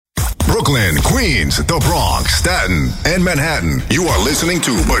Brooklyn, Queens, the Bronx, Staten, and Manhattan. You are listening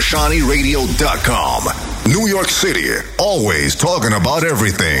to BashaniRadio.com. New York City, always talking about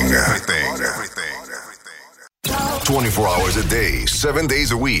everything. 24 hours a day, 7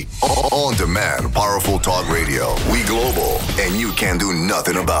 days a week. On demand, powerful talk radio. We global, and you can do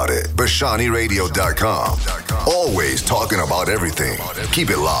nothing about it. BashaniRadio.com. Always talking about everything.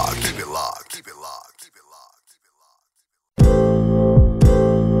 Keep it locked. Keep it locked. Keep it locked. Keep it locked. Keep it locked.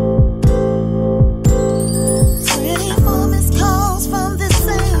 24 missed calls from this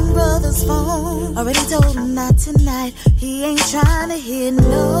same brother's phone. Already told him not tonight. He ain't trying to hear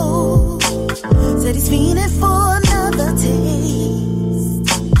no. Said he's feeling for another taste.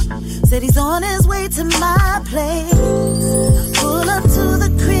 Said he's on his way to my place. Pull up to the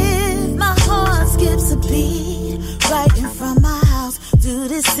crib, my heart skips a beat. Right in front of my house,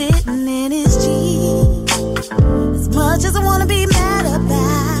 dude is sitting in his Jeep. As much as I wanna be mad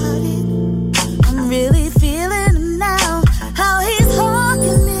about it, I'm really feeling him now, how he's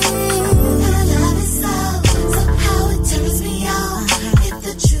hawking me. And I love it so, somehow it turns me on. If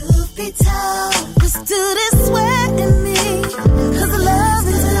the truth be told, this dude is sweating me, cause I love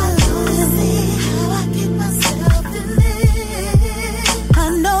it. I wanna see how I get myself in this. I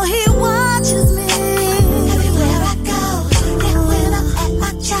know he watches me everywhere I go, and when I'm at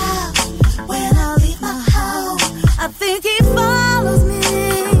my job, when I leave my home, I think he follows me,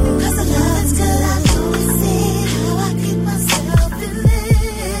 cause I love it's good. I wanna see how I get myself in this.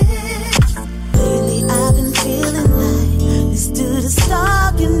 Lately I've been feeling like this dude is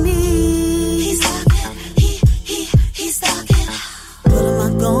stalking me. He's stalking. What am I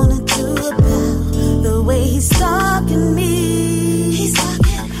gonna do about the way he's stalking me? He's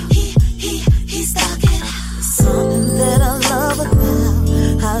stalking. He's stalking. There's something that I love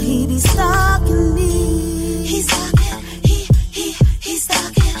about how he be stalking me. He's stalking. He's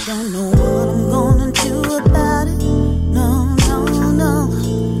stalking. Don't know what I'm gonna do about it. No.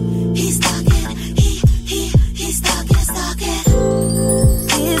 He's stalking. He's stalking.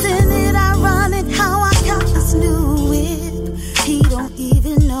 Isn't it ironic how I got this new whip? He don't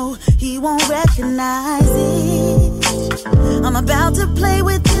even know, he won't recognize it. I'm about to play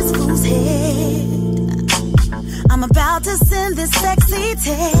with this fool's head. I'm about to send this sexy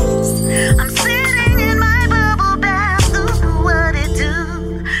text. I'm sitting in my bubble bath. Ooh, what it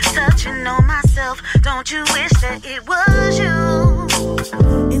do? Touching on myself. Don't you wish that it was you?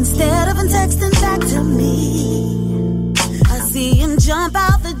 Instead of him texting back to me, I see him jump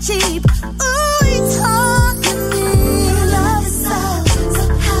out the Jeep. Ooh, he's talking me. Love is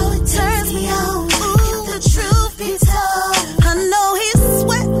somehow it turns me on. Ooh, the truth be told, I know he's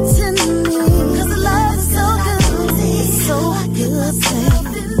sweating me, cause the love is so good. It's so good,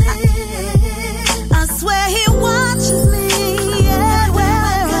 I swear he watches me everywhere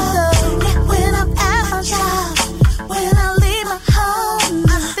I go. When I'm at my job, when I leave my home, I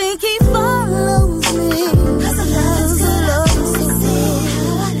think he follows me, cause the love is good.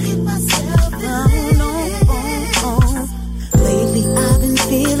 Lately I've been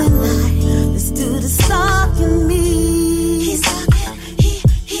feeling like this dude is stalking me. He's stalking.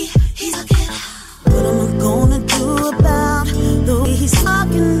 He's stalking. What am I gonna do about the way he's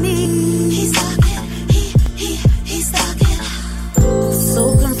stalking me? He's stalking. He's stalking. I'm so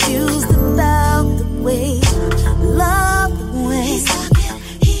confused about the way I love the way he's stalking.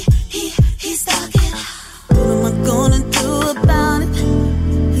 He's stalking. What am I gonna do about it?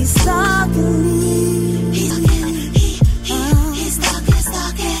 He's stalking me. He's stalking.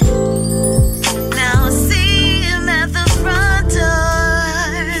 Now I see him at the front door.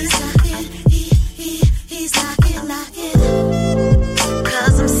 He's knocking.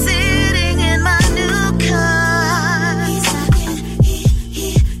 Cause I'm sitting in my new car. He's knocking.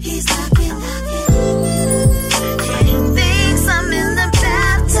 And he thinks I'm in the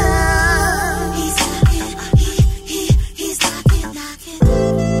bathtub. He's knocking.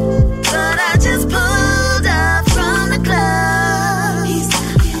 But I just pulled up from the club. He's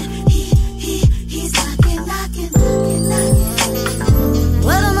knocking.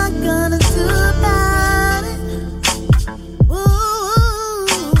 What am I gonna do about it? Ooh,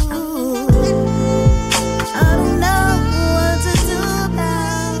 I don't know what to do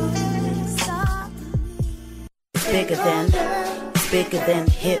about it. Bigger than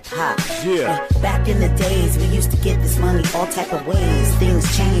hip hop. Yeah. Back in the days, we used to get this money all type of ways. Things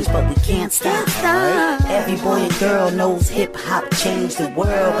change, but we can't stop. Every boy and girl knows hip hop changed the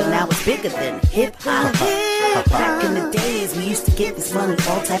world, but now it's bigger than hip hop. Back in the days, we used to get this money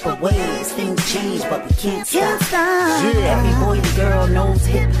all type of ways. Things change, but we can't stop. Every boy and girl knows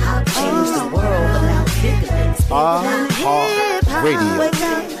hip hop changed the world, but now it's bigger than hip hop. Radio.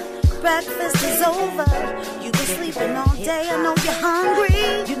 breakfast is over. You've been sleeping all day, I know you're hungry.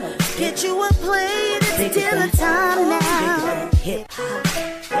 Get you a plate, it's dinner time now.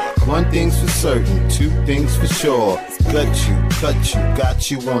 One thing's for certain, two things for sure. Cut you,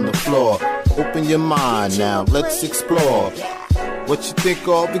 got you on the floor. Open your mind now, let's explore. What you think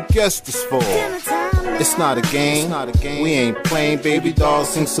all the guests is for? It's not a game, we ain't playing. Baby doll,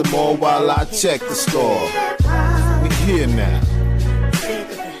 sing some more while I check the score. We here now.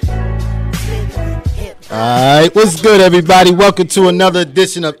 Alright, what's good, everybody? Welcome to another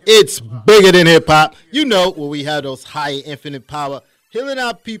edition of It's Bigger Than Hip Hop. You know, where we have those higher infinite power, healing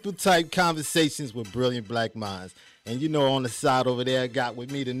our people type conversations with brilliant black minds. And you know, on the side over there, I got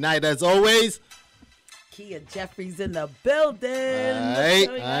with me tonight, as always, Kia Jeffries in the building. All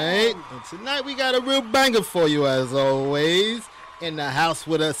right. And tonight we got a real banger for you, as always. In the house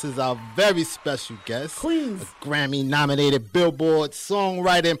with us is our very special guest, Queens, a Grammy-nominated Billboard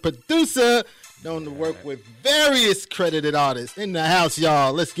songwriter and producer, known to work with various credited artists. In the house,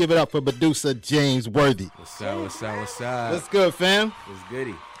 y'all. Let's give it up for producer James Worthy. What's up? What's good, fam? What's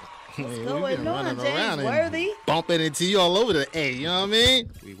goody? what's going on, James Worthy? Bumping into you all over the A, you know what I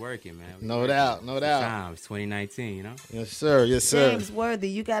mean? We working, man. No doubt. Times 2019, you know? Yes, sir. James Worthy,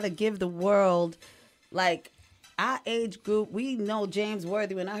 you got to give the world, like, our age group, we know James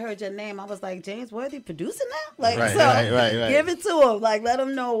Worthy. When I heard your name, I was like, James Worthy producing now? Like, right. Give it to him. Like, let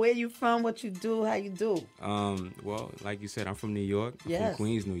him know where you from, what you do, how you do. Well, like you said, I'm from New York. I'm Yes. from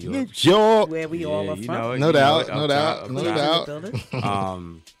Queens, New York. Where we all are from. No doubt.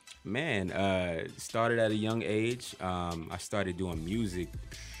 Started at a young age. I started doing music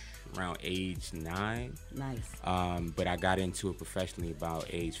around age 9. Nice. But I got into it professionally about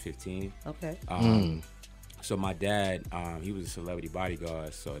age 15. Okay. So my dad, he was a celebrity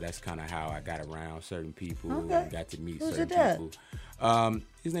bodyguard, so that's kind of how I got around certain people Okay. and got to meet Who's certain your dad? people.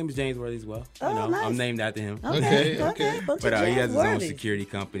 His name is James Worthy as well. Oh, nice. I'm named after him. Okay. Bunch But of he has James his own Worthy. security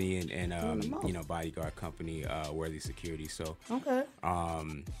company and bodyguard company, Worthy Security. So Okay.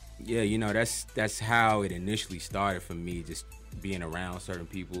 that's how it initially started for me, just being around certain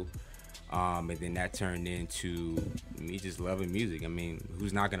people. And then that turned into me just loving music. I mean,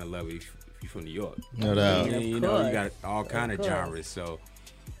 who's not gonna love it if you're from New York? No doubt. You know, you got all kind of genres. So,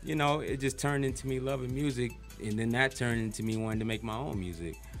 you know, it just turned into me loving music, and then that turned into me wanting to make my own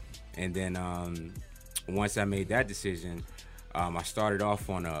music. And then once I made that decision, I started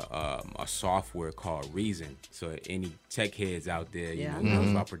off on a software called Reason. So any tech heads out there, you know, knows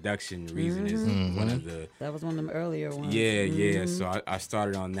about production. Reason is one of the... That was one of them earlier ones. Yeah. So I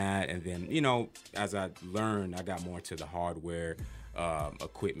started on that, and then, you know, as I learned, I got more into the hardware,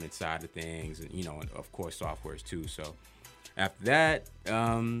 equipment side of things, and, you know, and of course, softwares too. So after that,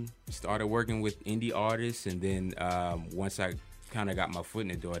 started working with indie artists, and then once I kind of got my foot in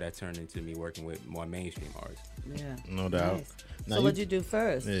the door, that turned into me working with more mainstream artists. Yeah. No doubt. Nice. Now So what'd you do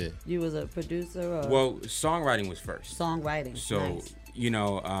first? Yeah. You was a producer or Well, songwriting was first. songwriting? So, Nice. you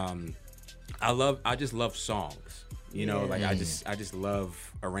know, I just love songs. You know, like I just love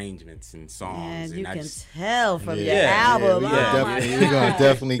arrangements and songs. And you I can just, tell from your Yeah, album. we're Oh my gonna God.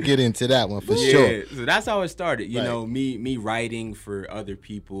 definitely get into that one for yeah. sure. So that's how it started. You Right. know, me writing for other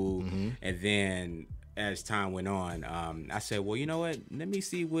people, and then as time went on, I said, well, you know what? Let me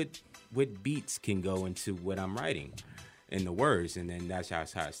see what beats can go into what I'm writing, and the words, and then that's how it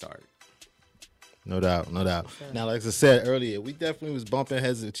started. No doubt. Now, like I said earlier, we definitely was bumping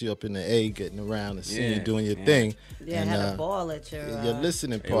heads with you up in the A, getting around and seeing you doing your thing. Yeah, and, I had a ball at your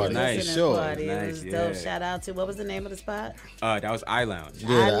listening was party, nice. for listening sure. party. It Nice, was dope. yeah. Shout out to, what was the name of the spot? That was iLounge. Yeah,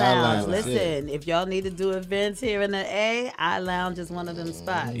 the iLounge. iLounge, Listen, if y'all need to do events here in the A, iLounge is one of them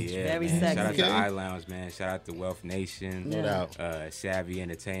spots. Yeah, Very man. sexy. Shout out to Okay. iLounge, man. Shout out to Wealth Nation. No doubt. Savvy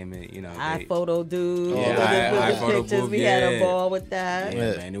Entertainment. You know, iPhoto dude. Yeah, with the iPhoto pictures. booth, We had a yeah. ball with that.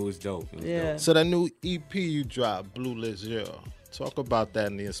 yeah, man, it was dope. It was Yeah. dope. So that new EP you dropped, Blue Leisure. Talk about that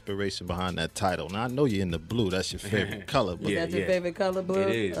and the inspiration behind that title. Now I know you're in the blue. That's your favorite color. But Is Yeah, that your favorite color, blue?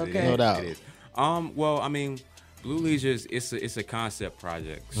 It is. Okay. No doubt. It is. Well, I mean, Blue Leisure it's a concept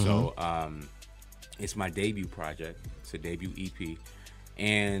project. So it's my debut project. It's a debut EP.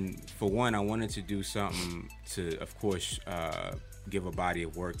 And for one, I wanted to do something to, of course, give a body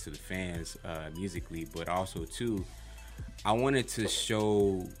of work to the fans musically, but also too, I wanted to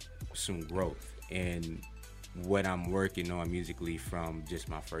show some growth in what I'm working on musically from just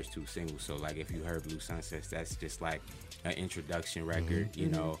my first 2 singles. So like if you heard Blue Sunsets, that's just like an introduction record, you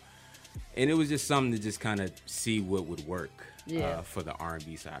know. And it was just something to just kind of see what would work for the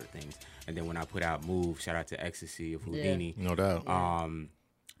R&B side of things. And then when I put out Move, shout out to Ecstasy of Houdini. No doubt.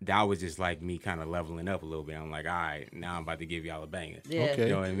 that was just like me kind of leveling up a little bit. I'm like, all right, now I'm about to give y'all a banger. Yeah. Okay. You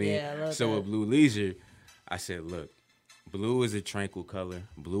know what I mean? Yeah, I love so that. with Blue Leisure, I said, look, blue is a tranquil color.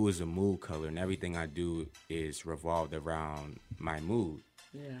 Blue is a mood color, and everything I do is revolved around my mood.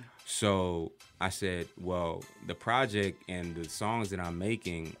 Yeah. So I said, well, the project and the songs that I'm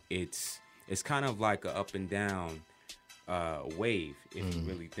making, it's kind of like a up and down wave if you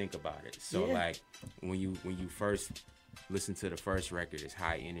really think about it. So Yeah. like when you first listen to the first record, it's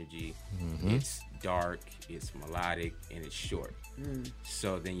high energy, it's dark, it's melodic, and it's short.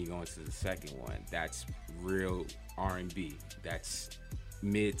 So then you go into the second one, that's real R&B, that's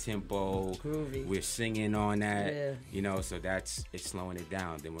mid-tempo, Groovy. we're singing on that, Yeah. you know, so it's slowing it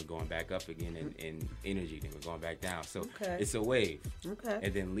down, then we're going back up again in energy, then we're going back down, so Okay. it's a wave. Okay.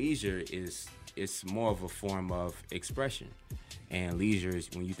 And then leisure it's more of a form of expression. And leisure is,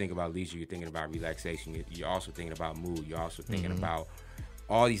 when you think about leisure, you're thinking about relaxation. You're also thinking about mood. You're also thinking about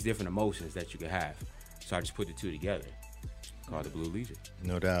all these different emotions that you could have. So I just put the two together, called it Blue Leisure.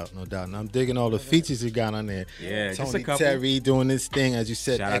 No doubt, no doubt. And I'm digging all the features you got on there. Yeah, just a Tony couple. Terry doing this thing, as you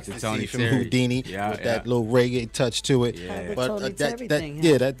said, Shout out to ecstasy Tony from Terry. Houdini Yeah, with yeah. that little reggae touch to it. Yeah. The But Tony that, Terry that thing,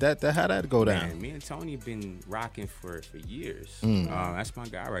 yeah, huh? that how'd that go down? Man, me and Tony been rocking for years. That's my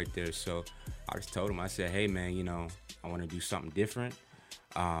guy right there. So I just told him, I said, hey man, you know, I want to do something different.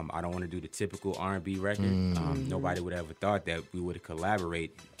 I don't want to do the typical R&B record. Nobody would have ever thought that we would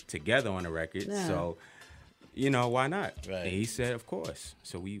collaborate together on a record. Yeah. So, you know, why not? Right. And he said, of course.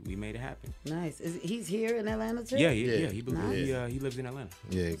 So we made it happen. Nice. He's here in Atlanta too? Yeah. Yeah. He lives in Atlanta.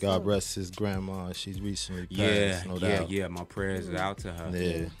 Yeah, God rest his grandma. She's recently passed, Yeah, no doubt. yeah. My prayers are out to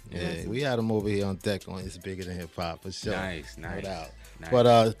her. Yeah. We had him over here on deck on It's Bigger Than Hip Hop for sure. Nice. No doubt. Nice.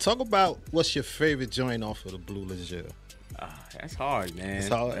 But talk about what's your favorite joint off of the Blue Leisure. That's hard, man. It's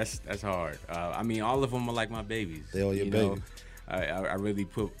hard? That's hard. I mean, all of them are like my babies. They all your you know? babies. I really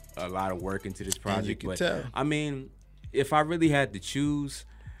put a lot of work into this you project. can But tell. I mean, if I really had to choose,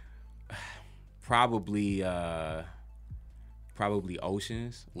 probably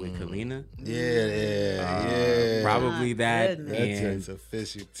Oceans with Kalina. Yeah. Probably that. goodness. That And joint's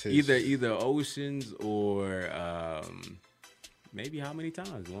official too. either Oceans or maybe How Many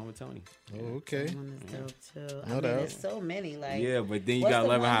Times, the one with Tony. Oh, okay. That one is dope too. No I mean, doubt. there's so many. Like, Yeah, but then you what's got the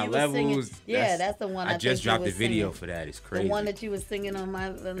 11 one High you was singing? Levels. Yeah, that's the one I just think you dropped the was video singing. for that. It's crazy. The one that you was singing on my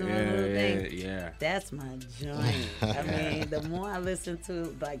little thing. Yeah. That's my joint. I mean, the more I listen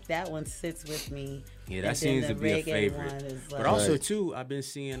to, like, that one sits with me. Yeah, And that then seems the to be a reggae favorite. one is But like- also Right. too, I've been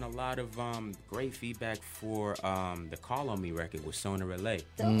seeing a lot of great feedback for the Call on Me record with Sona Relay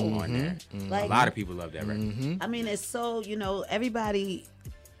on there. Like, A lot of people love that record. I mean, it's so, everybody,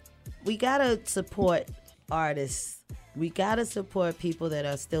 we gotta support artists. We gotta support people that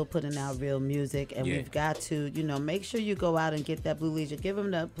are still putting out real music, and Yeah. we've got to, make sure you go out and get that Blue Leisure. Give them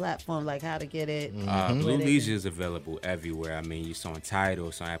the platform, like how to get it. Blue where they Leisure is available everywhere. I mean, it's on Tidal,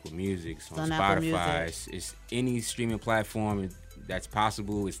 it's on Apple Music, it's on on Apple Spotify. Music. It's any streaming platform that's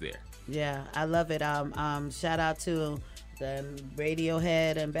possible. It's there. Yeah, I love it. Shout out to the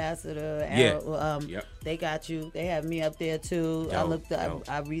Radiohead ambassador. Yeah. Arrow, They got you. They have me up there too. Dope.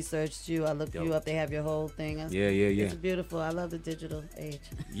 I researched you. I looked you Dope. up. They have your whole thing. Yeah. It's beautiful. I love the digital age.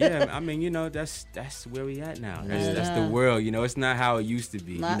 Yeah, I mean, that's where we at now. That's the world. It's not how it used to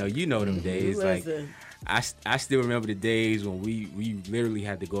be. You know them days. Like Listen. I still remember the days when we literally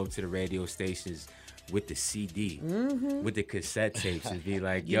had to go up to the radio stations with the CD, with the cassette tapes, and be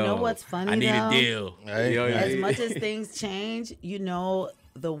like, You "Yo, know what's funny, I need though? a deal." Right. As much as things change,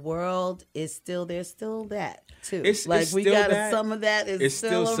 the world is still there's still that too. It's we still got that. some of that is It's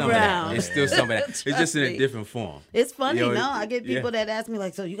still some around. of that. It's still some of that. It's just Trust in a me. different form. It's funny, Yo, no? I get people yeah. that ask me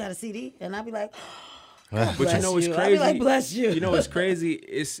like, "So you got a CD?" And I be like, But bless you know what's you. crazy? I be like, "Bless you." You know what's crazy?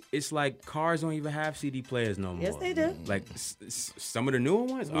 It's like cars don't even have CD players no more. Yes, they do. Like some of the newer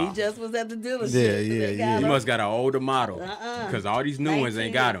ones. We just was at the dealership. Yeah, They yeah, got yeah. You 'em. must got an older model because all these new ones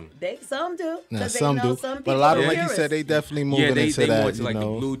ain't got them. Some do. Now 'cause they some know do, some but a lot of people like are you said, they purists. definitely moving Yeah, they into that. go to like the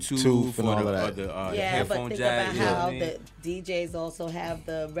Bluetooth and all or of the that. Yeah, headphone but think jack. about you know what how I mean? the DJs also have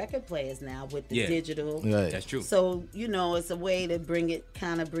the record players now with the Yeah. digital. Right. That's true. So, it's a way to bring it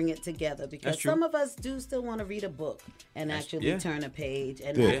together because That's true. some of us do still want to read a book and actually yeah. turn a page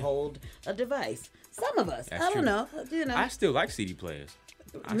and Yeah. not hold a device. Some of us, That's I don't true. know, I still like CD players.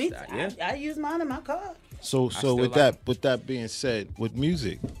 I use mine in my car. So still with like that being said, with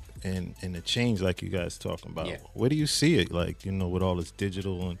music and the change like you guys talking about, Yeah. where do you see it? Like with all this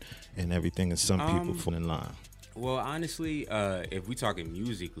digital and everything, and some people falling in line. Well, honestly, if we talking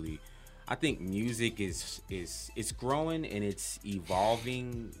musically, I think music is it's growing and it's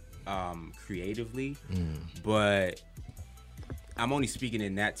evolving creatively, but I'm only speaking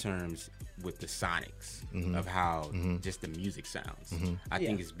in that terms with the sonics of how just the music sounds. I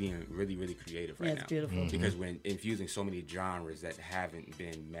think it's being really, really creative right now. It's beautiful. Because we're infusing so many genres that haven't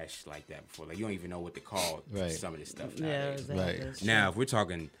been meshed like that before. Like, you don't even know what to call some of this stuff nowadays. Exactly. Now, if we're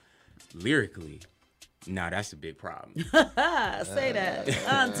talking lyrically, that's a big problem. Say that.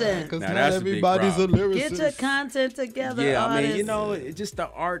 Content. Because Now, not that's a big everybody's a problem. lyricist. Get your content together. Yeah, I mean, artists. it's just the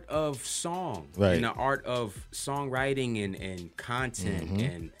art of song. Right. And the art of songwriting and content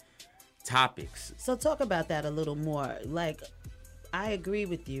and topics. So talk about that a little more. Like, I agree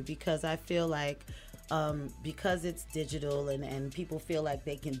with you because I feel like because it's digital and people feel like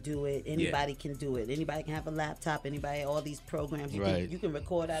they can do it. Anybody can do it. Anybody can have a laptop. Anybody, all these programs. You can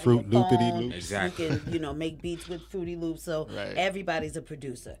record out Fruit of your phone. Loopity-Loops. Exactly. You can, make beats with Fruity Loops. So everybody's a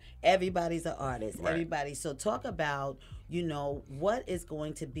producer. Everybody's an artist. Right. Everybody. So talk about, what is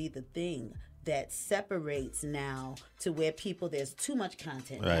going to be the thing that separates now to where there's too much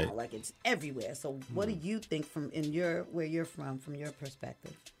content now, like it's everywhere. So what do you think where you're from your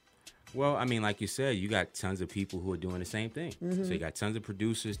perspective? Well, I mean, like you said, you got tons of people who are doing the same thing. So you got tons of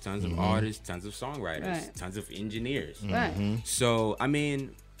producers, tons of artists, tons of songwriters, tons of engineers. Right. So, I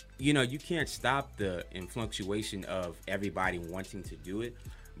mean, you can't stop the fluctuation of everybody wanting to do it,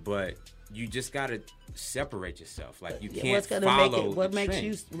 but you just got to separate yourself. Like, you can't What's gonna follow make it? What the makes trend.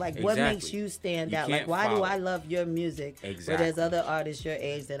 you Exactly. What makes you stand You out? Like, can't why do follow. I love your music? Exactly. But there's other artists your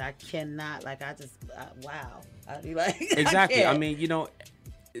age that I cannot. Like, wow. I'd be like, Exactly. I can't. mean,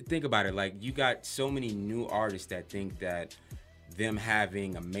 think about it. Like, you got so many new artists that think that them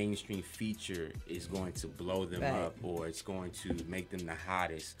having a mainstream feature is going to blow them up or it's going to make them the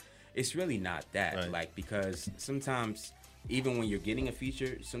hottest. It's really not that. Right. Like, because sometimes, even when you're getting a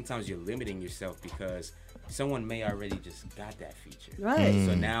feature, sometimes you're limiting yourself because someone may already just got that feature. Right.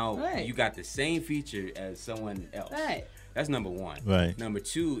 So now you got the same feature as someone else. Right. That's number one. Right. Number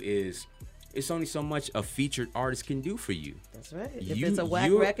two is, it's only so much a featured artist can do for you. That's right. If it's a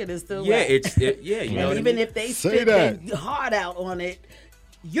whack record, it's still yeah, whack. You know what I even mean? if they Say spit that. their heart out on it,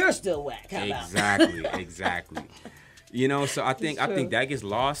 you're still whack. How about? Exactly. So I think that gets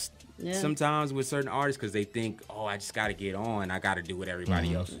lost sometimes with certain artists because they think, oh, I just got to get on. I got to do what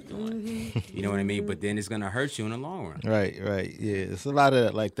everybody else is doing. You know what I mean? But then it's going to hurt you in the long run. Right. Yeah. It's a lot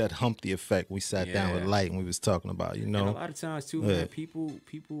of like that Humpty effect we sat down with Yeah. Light and we was talking about, And a lot of times too, man, people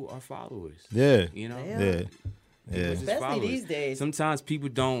are followers. Yeah. Yeah. Especially followers. these days. Sometimes people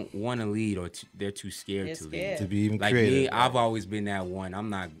don't want to lead or they're too scared They're to scared. lead. To be even Like creative. me, I've always been that one.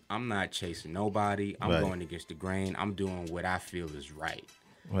 I'm not chasing nobody. I'm Right. going against the grain. I'm doing what I feel is right.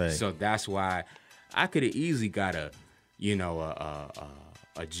 Right. So that's why I could have easily got a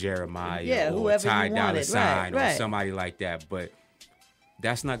Jeremiah or whoever Ty you Dolla wanted. Sign or Right. somebody like that. But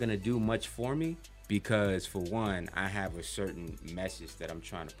that's not gonna do much for me because, for one, I have a certain message that I'm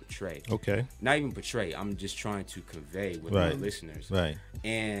trying to portray. Okay. Not even portray. I'm just trying to convey with my Right. listeners. Right.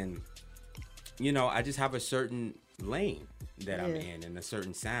 And I just have a certain lane that I'm in and a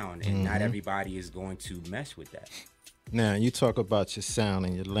certain sound, and not everybody is going to mess with that. Now, you talk about your sound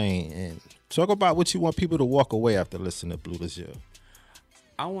and your lane, and talk about what you want people to walk away after listening to Blue Lazille.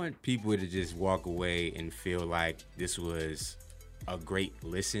 I want people to just walk away and feel like this was a great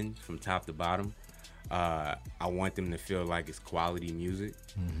listen from top to bottom. I want them to feel like it's quality music,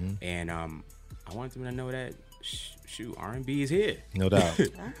 and I want them to know that R&B is here. No doubt.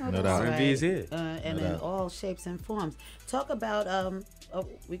 No doubt. R&B is here. And in all shapes and forms. Talk about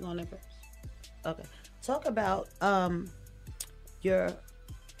we going there first? Okay. Talk about your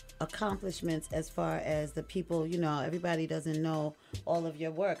accomplishments as far as the people, everybody doesn't know all of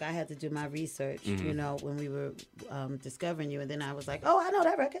your work. I had to do my research, when we were discovering you, and then I was like, oh, I know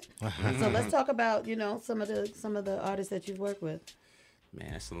that record. So let's talk about, some of the artists that you've worked with.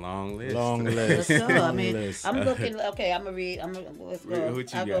 Man, it's a long list. Long Let's list. go. I mean, list. I'm looking. Okay, I'm gonna read. Let's go.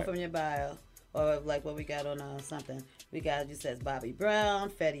 What you I'll go got? from your bio, or like what we got on something. We got you says Bobby Brown,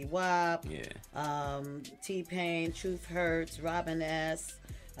 Fetty Wap, T-Pain, Truth Hurts, Robin S.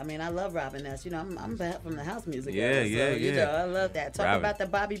 I mean, I love Robin S. I'm back from the house music. Yeah, era, so, I love that. Talk Robin. about the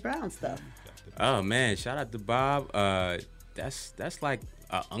Bobby Brown stuff. Oh man, shout out to Bob. That's like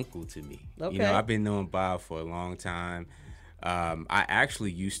an uncle to me. Okay. I've been knowing Bob for a long time. I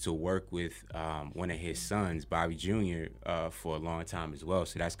actually used to work with one of his sons, Bobby Jr., for a long time as well.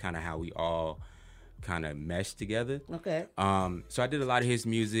 So that's kind of how we all kind of meshed together. Okay. So I did a lot of his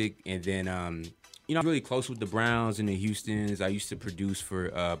music, and then I'm really close with the Browns and the Houstons. I used to produce for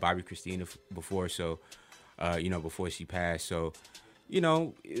Bobby Christina before, so before she passed. So it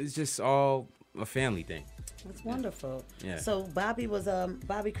was just all a family thing. That's wonderful. Yeah. So Bobby was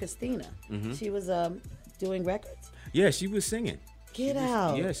Bobby Christina. She was doing records. Yeah, she was singing. Get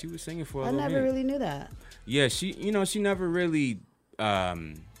out. Yeah, she was singing for a I little never minute. really knew that. Yeah, she never really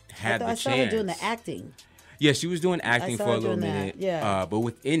had the I chance. saw her doing the acting. Yeah, she was doing acting saw for a her little doing that, minute. yeah. But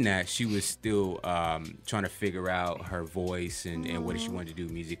within that, she was still trying to figure out her voice and what she wanted to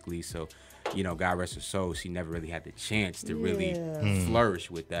do musically. So, God rest her soul, she never really had the chance to really flourish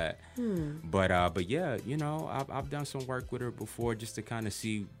with that. But yeah, I've done some work with her before just to kind of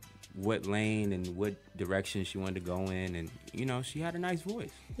see what lane and what direction she wanted to go in, and she had a nice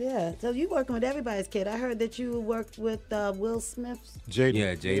voice. Yeah, so you working with everybody's kid. I heard that you worked with Will Smith's Jaden.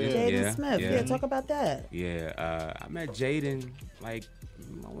 Yeah, Jaden. Smith. Yeah, talk about that. Yeah, I met Jaden like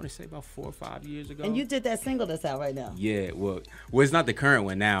I want to say about 4 or 5 years ago. And you did that single that's out right now. Yeah, well, it's not the current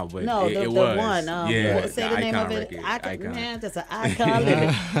one now, but No, it the was. one. Yeah, Say the name of it. Icon. Man, that's an icon.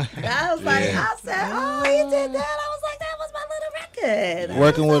 I was like, I said, oh, he did that. I was like, that was my little record.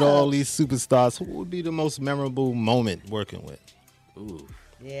 Working with all these superstars, who would be the most memorable moment working with? Ooh,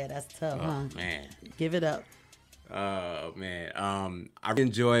 Yeah, that's tough, huh? man. Give it up. Oh man, I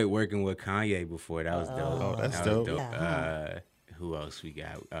enjoyed working with Kanye before. That was dope. Oh, that's That was dope. dope. Who else we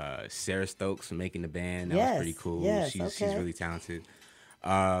got? Sarah Stokes making the band. That Yes, was pretty cool. yes, She's okay. really talented.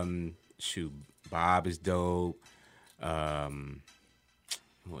 Shoot, Bob is dope.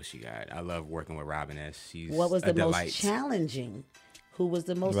 What she got? I love working with Robin S. She's What was a the most delight. challenging? Who was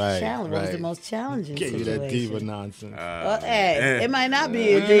the most Right, challenging? What was the right. most challenging Get you situation? that diva nonsense. Hey, it might not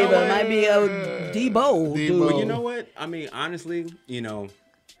be a diva. It might be a Debo. dude. Debo. But you know what? I mean, honestly,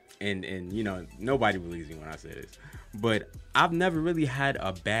 and nobody believes me when I say this, but I've never really had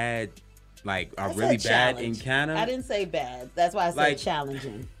a bad, like a I really said bad challenge. encounter. I didn't say bad. That's why I said Like-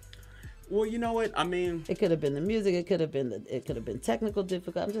 challenging. Well, you know what? I mean, It could have been the music. It could have been technical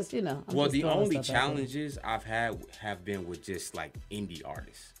difficult. I'm just, I'm well, just the throwing only stuff out there. challenges I've had have been with just like indie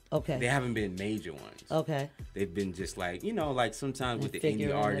artists. Okay. They haven't been major ones. Okay. They've been just like, like sometimes with the Figuring indie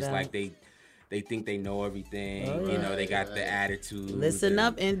it artists, out. like they think they know everything. They got the attitude. Listen and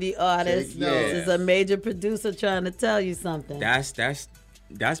up, indie artists. Take This notes. is a major producer trying to tell you something.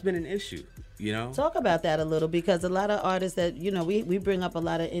 That's been an issue. Talk about that a little, because a lot of artists that we bring up a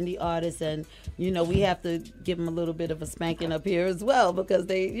lot of indie artists, and we have to give them a little bit of a spanking up here as well, because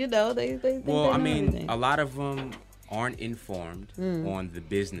they think Well, they I know mean, everything. a lot of them aren't informed on the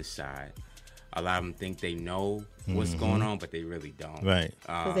business side. A lot of them think they know what's going on, but they really don't. Right.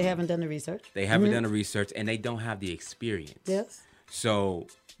 Because they haven't done the research. They haven't done the research, and they don't have the experience. Yes. So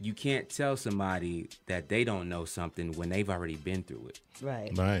you can't tell somebody that they don't know something when they've already been through it.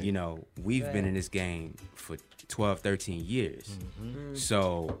 Right. Right. We've been in this game for 12, 13 years.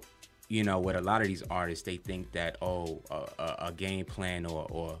 So, with a lot of these artists, they think that, a game plan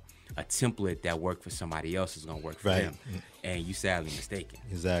or a template that worked for somebody else is going to work for Right. them. And you sadly mistaken.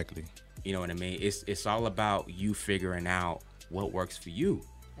 Exactly. You know what I mean? It's all about you figuring out what works for you.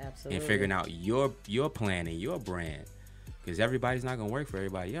 Absolutely. And figuring out your plan and your brand. Because everybody's not going to work for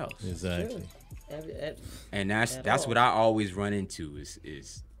everybody else. Exactly. And that's all. what I always run into is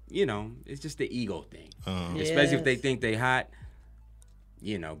it's just the ego thing. Especially if they Yes. think they hot,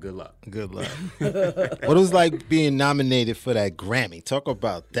 good luck. Good luck. What it was like being nominated for that Grammy? Talk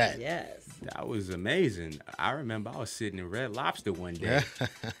about that. Yes. That was amazing. I remember I was sitting in Red Lobster one day,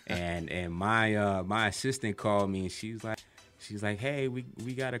 and my assistant called me, and she's like, hey, we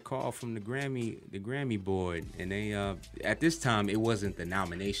got a call from the Grammy board, and they at this time it wasn't the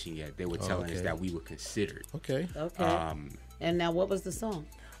nomination yet. They were telling us that we were considered. Okay. Okay. And now, what was the song?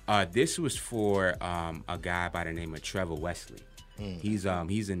 This was for a guy by the name of Trevor Wesley. He's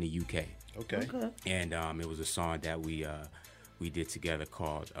in the UK. Okay. And it was a song that we did together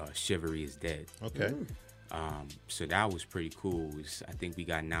called "Chivalry Is Dead." Okay. So that was pretty cool. I think we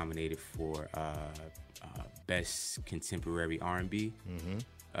got nominated for best contemporary R&B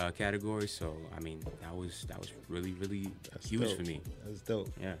category. So I mean, that was really huge dope. for me. That's dope.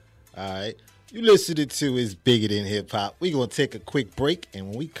 Yeah. All right. You listening to is Bigger Than Hip Hop. We're going to take a quick break, and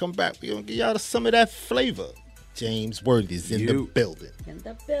when we come back, we're going to give y'all some of that flavor. James Word is in the building. In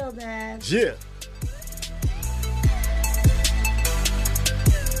the building. Yeah.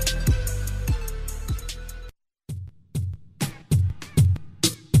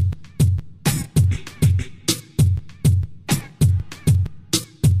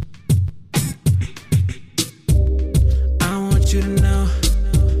 I want you to know,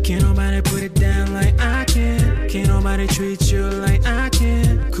 can't nobody put it down like I can. Can't nobody treat you like I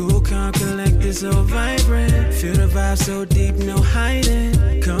can. Cool, calm, collected, so vibrant. Feel the vibe so deep, no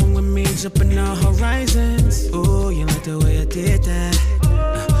hiding. Come with me, jumping all horizons. Ooh, you like the way I did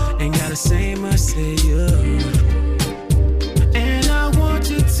that. Ain't gotta say much, say you. And I want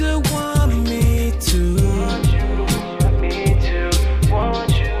you to want me too.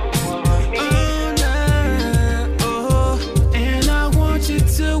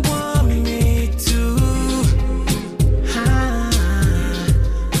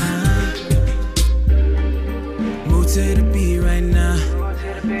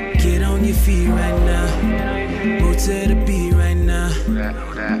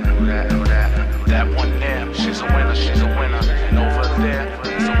 That one there, she's a winner, she's a winner. And over there,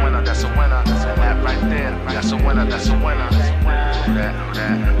 it's a winner, that's a winner. And that right there, that's a winner, that's a winner.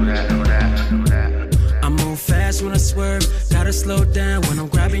 I move fast when I swerve, gotta slow down when I'm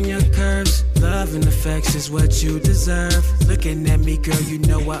grabbing your curves. Love and affection's what you deserve. Looking at me, girl, you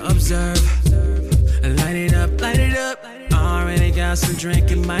know I observe. Light it up, light it up. Already got some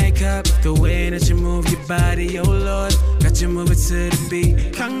drink in my cup. The way that you move your body, oh Lord, got you moving to the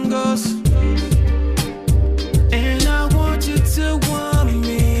beat. Congos. And I want you to want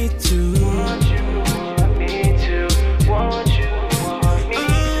me to. Want you, want me to. Want you, want me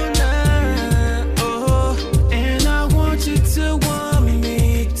to. Oh, and I want you to want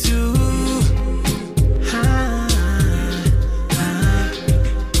me to.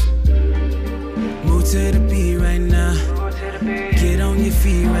 Move to the beat right now. Get on your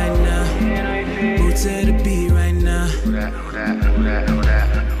feet right now. Move to the beat right now.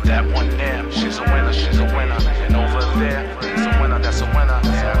 That one there, she's a winner, she's a winner. And over there, it's a winner, that's a winner.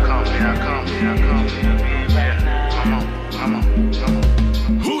 Here I come, here I come, here I come. Come on, come on, come on.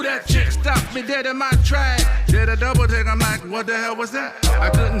 Who that chick stopped me dead in my track? Did a double take, I'm like, what the hell was that? I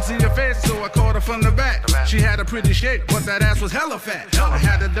couldn't see her face, so I caught her from the back. She had a pretty shape, but that ass was hella fat. I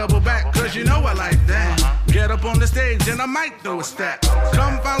had to double back, cause you know I like that. Get up on the stage and I might throw a stack.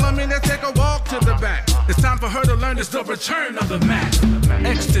 Come follow me, let's take a walk to the back. It's time for her to learn this, the return of the Mac.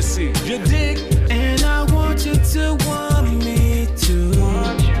 Ecstasy, you dig? And I want you to want me to.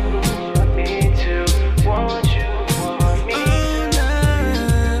 Want you, want me to. Want you, want me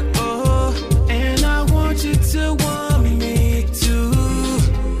to. Oh, and I want you to want me to.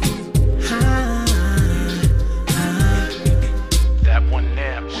 That one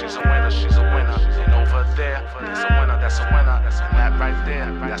there, she's a winner, she's a winner. And over there, that's a winner, that's a winner. That's a that right there,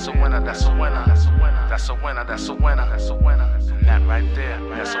 that's a winner, that's a winner. That's a winner, that's a winner, that's a winner, that's a winner. And that right there,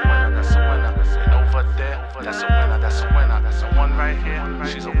 that's a winner, that's a winner. And over there, that's a winner, that's a winner. That's the one right here,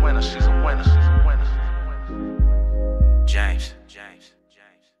 she's a winner, she's a winner, she's a winner. James.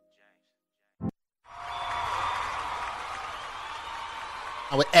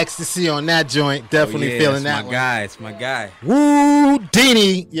 With ecstasy on that joint, definitely feeling that one. It's my guy. Woo,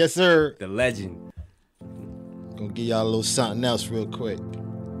 Deanie. Yes, sir. The legend. Gonna give y'all a little something else real quick.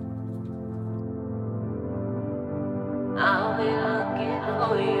 I'll be looking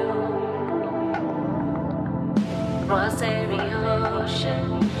for you. Cross every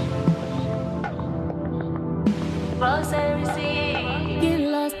ocean, cross every sea. Get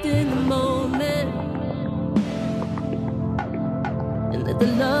lost in the moment and let the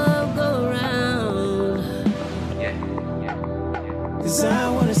love go round. Cause I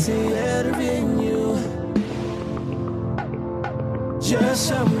wanna see better in you. Just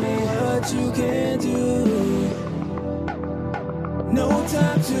show me what you can do. No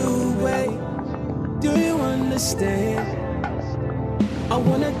time to wait. Do you understand? I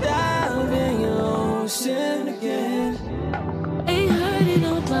wanna dive in your ocean again. Ain't hurting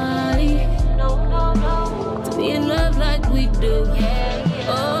nobody. No. To be in love like we do.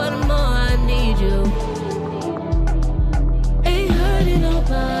 Oh, the more I need you. Ain't hurting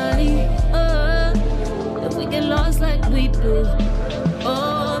nobody. Oh, if we get lost like we do.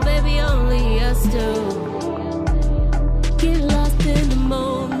 Oh, baby, only us two. Get lost in the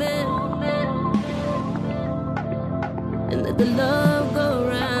moment and let the love go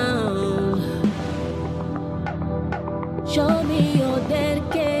round. Show me you're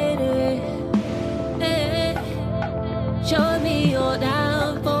dedicated. Hey. Show me you're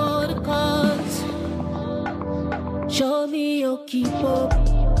down for the cause. Show me you'll keep up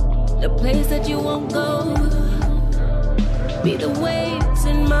the place that you won't go. Be the waves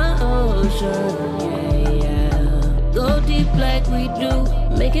in my ocean. Go deep like we do,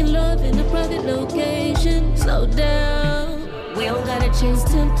 making love in a private location. Slow down, we don't gotta chase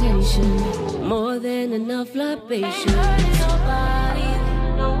temptation. More than enough libation. Ain't nobody,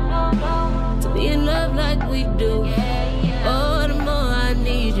 no, to be in love like we do. Oh, the more I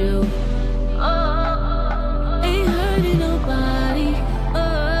need you. Oh, ain't hurting nobody.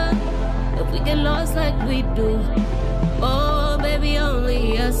 Oh, if we get lost like we do. Oh, baby,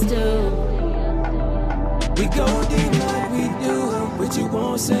 only us two. We go deep like we do, but you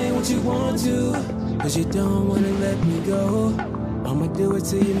won't say what you want to. Cause you don't wanna let me go. I'ma do it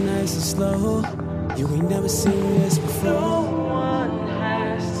to you nice and slow. You ain't never seen this before. No one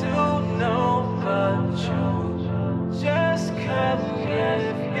has to know but you. Just come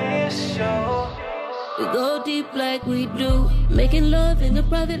give this show. We go deep like we do, making love in a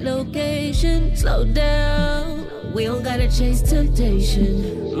private location. Slow down, we don't gotta chase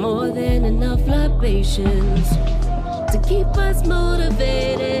temptation. More than enough libations to keep us motivated.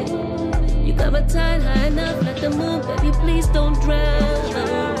 tide high enough, let the moon, baby, please don't drown.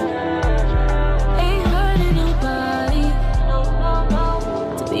 Ain't hurting nobody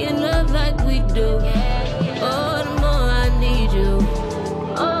to be in love like we do. Oh, the more I need you.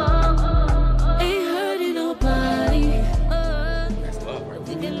 Ain't hurting nobody.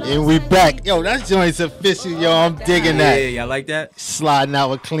 And we back. Yo, that joint's official, yo. I'm digging that. Yeah, y'all like that? Sliding out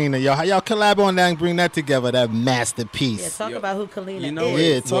with Cleaner, yo. How y'all collab on that and bring that together, that Yeah, masterpiece? talk about who Kalina You know,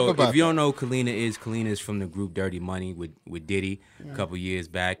 is. Yeah, talk about if you don't know who Kalina is from the group Dirty Money with Diddy a couple years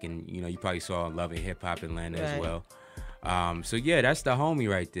back, and you know you probably saw Love and Hip Hop Atlanta as well. So yeah, that's the homie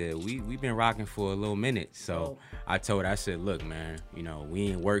right there. We've been rocking for a little minute. So I said, look, man, you know,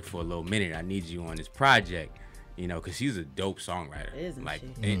 we ain't worked for a little minute. I need you on this project. You know, because she's a dope songwriter. Isn't like,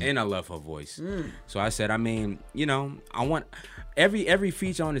 she? and I love her voice. So I said, I mean, you know, I want every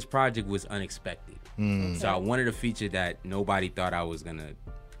feature on this project was unexpected. So I wanted a feature that nobody thought I was gonna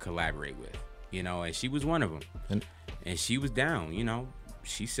collaborate with. You know, and she was one of them. And she was down. You know,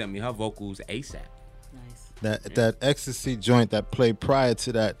 she sent me her vocals ASAP. Nice. That Ecstasy joint that played prior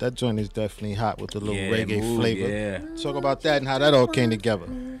to that joint is definitely hot with the little reggae flavor. Yeah. Talk about that and how that all came together.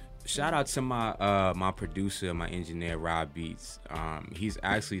 Shout out to my my producer, my engineer, Rob Beats. He's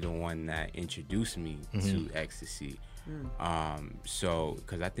actually the one that introduced me to Ecstasy. So,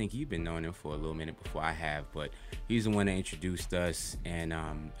 because I think you've been knowing him for a little minute before I have, but he's the one that introduced us, and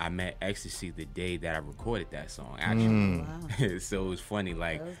I met Ecstasy the day that I recorded that song, actually. Wow. So it was funny.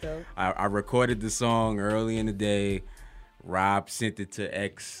 Like, That was dope. I recorded the song early in the day. Rob sent it to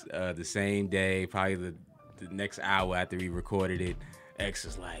X the same day, probably the next hour after we recorded it. X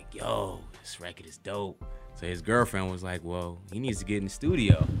was like, yo, this record is dope. So his girlfriend was like, well, he needs to get in the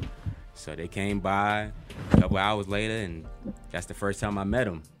studio. So they came by a couple hours later, and that's the first time I met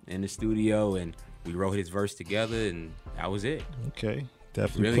him in the studio, and we wrote his verse together, and that was it. Okay,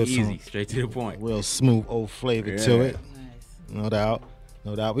 definitely Really put easy, some straight to the point. real smooth old flavor to Yeah. it. Nice. No doubt.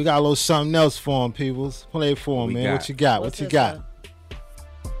 We got a little something else for him, peoples. Play it for him, We man. got- What you got? What's What you this got? one?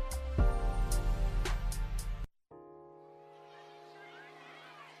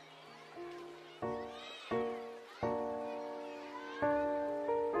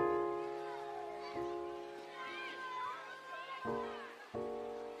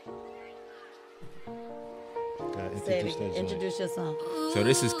 Say it again. Introduce your song. So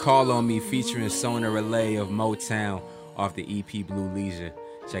this is Call On Me featuring Sona Relay of Motown off the EP Blue Leisure.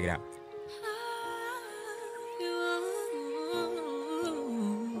 Check it out.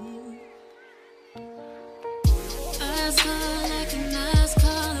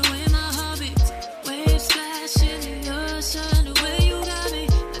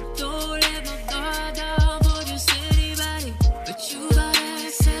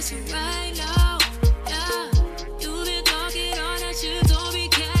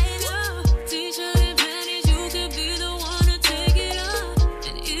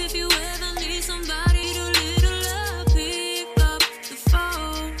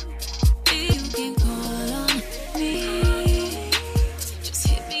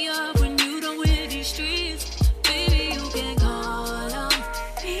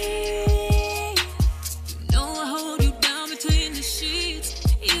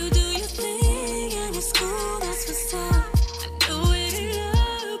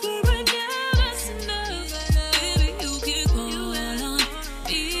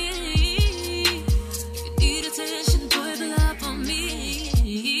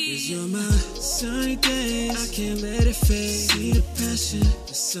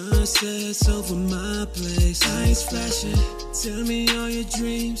 Sunsets over my place, lights flashing. Tell me all your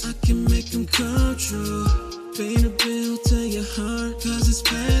dreams, I can make them come true. Paint a bill to your heart, cause it's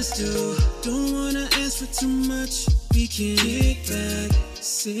past due. Don't wanna ask for too much, we can kick back,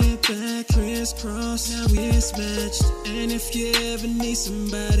 sit back, crisscross, now we're matched. And if you ever need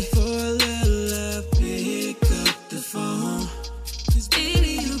somebody for a little love, pick up the phone, cause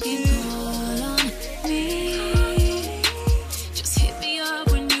baby you can call on me.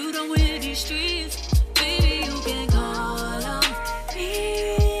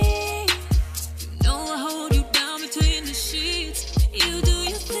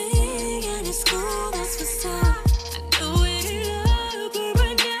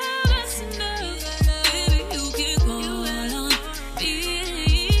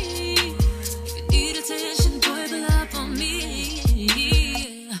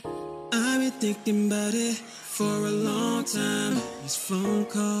 Thinking about it for a long time. These phone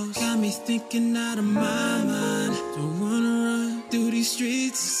calls got me thinking out of my mind. Don't wanna run through these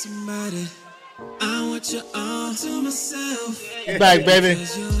streets with somebody. I want you all to myself. Back, baby.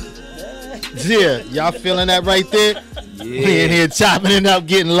 Yeah, y'all feeling that right there? Yeah. We in here chopping it up,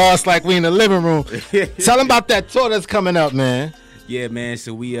 getting lost like we in the living room. Tell them about that tour that's coming up, man. Yeah, man.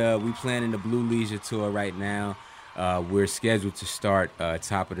 So we planning the Blue Leisure tour right now. We're scheduled to start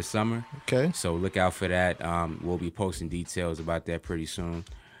top of the summer. Okay. So look out for that. We'll be posting details about that pretty soon.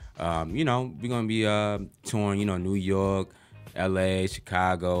 We're gonna be touring, New York, LA,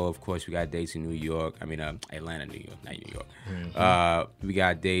 Chicago. Of course, we got dates in New York. Atlanta, New York, not New York. Mm-hmm. We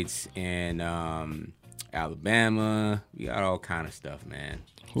got dates in Alabama. We got all kind of stuff, man.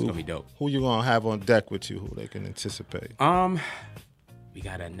 It's gonna be dope. Who you gonna have on deck with you? Who they can anticipate? We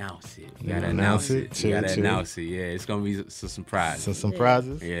gotta announce it. We gotta announce it. Yeah, it's gonna be some surprises. Some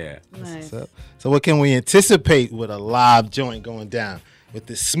surprises. Yeah. Nice. So what can we anticipate with a live joint going down? With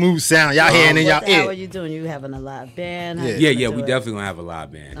this smooth sound, y'all hearing in y'all ear. How are you doing? You having a live band? Yeah. We definitely gonna have a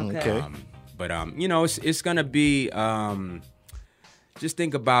live band. Okay. It's gonna be. Just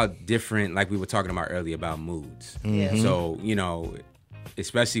think about different, like we were talking about earlier, about moods. Mm-hmm. So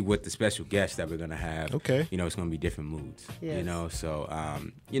especially with the special guests that we're gonna have. Okay. It's gonna be different moods. Yes. So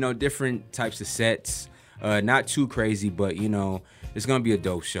different types of sets. Not too crazy, but it's gonna be a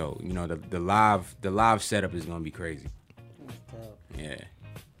dope show. The live setup is gonna be crazy. Yeah.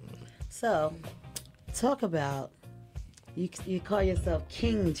 So, talk about you call yourself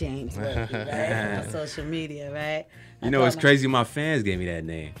King James Worthy, right? On social media, right? It's crazy. My fans gave me that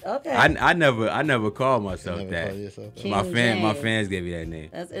name. Okay. I never called myself that. King My James. fans gave me that name.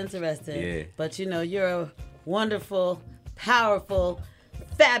 That's interesting. Yeah. But you're a wonderful, powerful,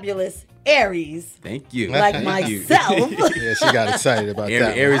 fabulous Aries. Thank you. Like Thank you. myself. Yeah, she got excited about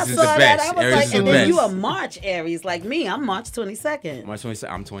that. Aries is the best. I was Aries like, is the and then best. you a March Aries like me. I'm March 22nd. March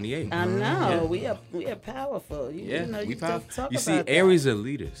 22nd. I'm 28. I know. Yeah. We are powerful. Yeah, You powerful. talk You see, about that. Aries are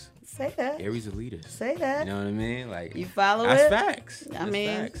leaders. Say that. Aries are leaders. Say that. You know what I mean? Like You follow that's it? facts. I That's mean,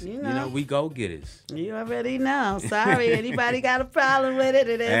 facts. you know. We go getters. You already know. Sorry, anybody got a problem with it?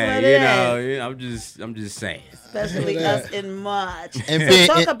 It is what it is. I'm just saying. Especially us in March. And So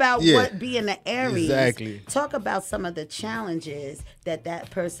talk about what being an Aries. Exactly. Talk about some of the challenges that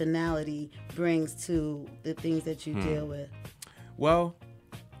personality brings to the things that you deal with. Well,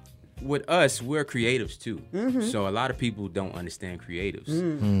 with us, we're creatives too. Mm-hmm. So a lot of people don't understand creatives.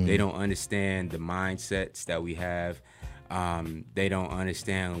 They don't understand the mindsets that we have. They don't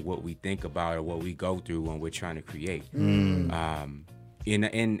understand what we think about or what we go through when we're trying to create. And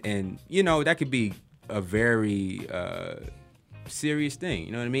that could be a very serious thing.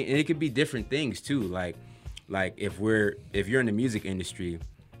 You know what I mean? And it could be different things too. Like if you're in the music industry,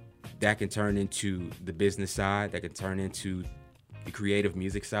 that can turn into the business side. That can turn into the creative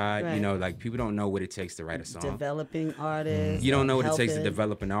music side. Right. People don't know what it takes to write a song. Developing artists. You don't know what it takes to helping.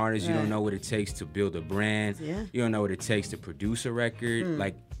 develop an artist. You Right. don't know what it takes to build a brand. Yeah. You don't know what it takes to produce a record.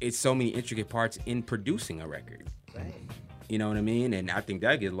 It's so many intricate parts in producing a record. Right. You know what I mean? And I think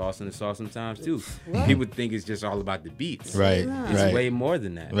that gets lost in the sauce sometimes too. Right. People think it's just all about the beats. Right. It's Right. way more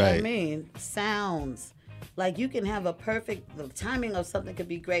than that. Right. I mean, sounds. Like you can have the timing of something could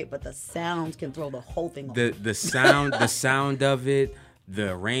be great, but the sound can throw the whole thing off. The sound of it,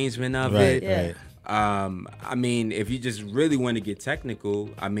 the arrangement of Right. it. Yeah. If you just really want to get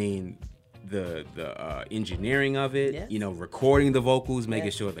technical, the engineering of it, Yes. recording the vocals, making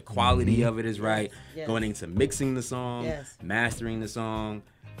Yes. sure the quality of it is right, Yes. going into mixing the song, Yes. mastering the song,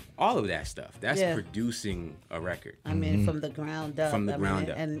 all of that stuff. That's Yeah. producing a record. I mean, from the ground up. From the ground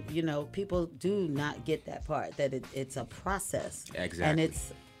up. And, people do not get that part, that it's a process. Exactly. And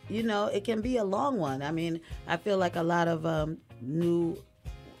it's, it can be a long one. I mean, I feel like a lot of new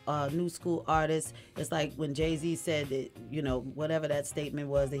school artists, it's like when Jay-Z said that, whatever that statement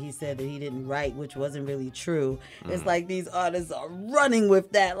was that he said that he didn't write, which wasn't really true. It's like these artists are running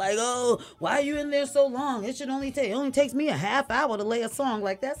with that, like, oh, why are you in there so long? It only takes me a half hour to lay a song.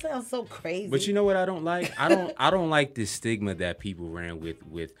 Like, that sounds so crazy. But you know what I don't like? I don't like this stigma that people ran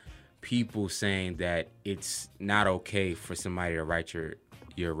with people saying that it's not okay for somebody to write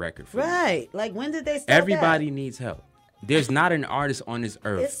your record for you. Right. Like, when did they start Everybody that? needs help. There's not an artist on this It's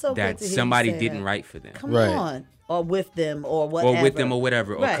earth so good that to hear you somebody say didn't that. write for them. Come Right. on. Or with them or whatever. Or with them or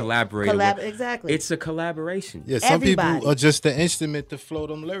whatever. Right. Or collaborating. Exactly. It's a collaboration. Yeah, some Everybody. people are just the instrument to flow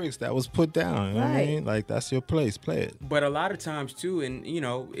them lyrics that was put down. You know what I Right. mean? Like, that's your place. Play it. But a lot of times too, and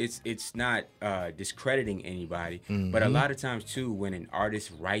it's not discrediting anybody, but a lot of times too, when an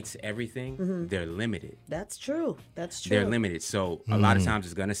artist writes everything, they're limited. That's true. That's true. They're limited. So a lot of times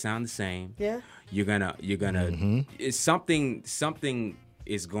it's gonna sound the same. Yeah. You're gonna it's something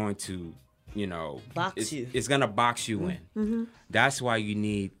is going to, Box you. It's gonna box you in. That's why you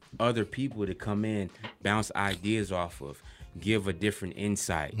need other people to come in, bounce ideas off of. give a different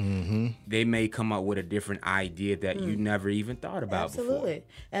insight. They may come up with a different idea that you never even thought about Absolutely. before.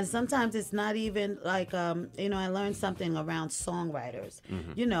 And sometimes it's not even like, you know, I learned something around songwriters.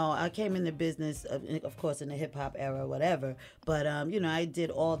 You know, I came in the business, of course, in the hip hop era or whatever, but, you know, I did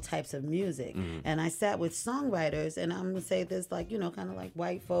all types of music. And I sat with songwriters, and I'm going to say this, like, you know, kind of like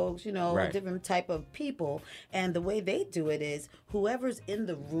white folks, you know, Right. different type of people. And the way they do it is whoever's in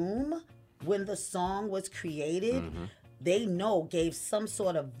the room when the song was created, they know gave some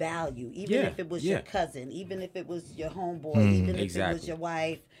sort of value, even if it was your cousin, even if it was your homeboy, even if it was your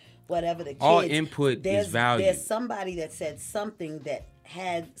wife, whatever the kids. All input is value. There's somebody that said something that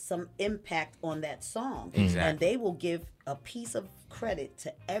had some impact on that song. Exactly. And they will give a piece of credit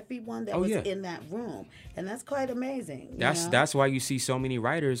to everyone that was in that room. And that's quite amazing. That's why you see so many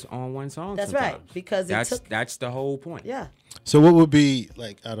writers on one song. That's sometimes. right. Because that's the whole point. Yeah. So what would be,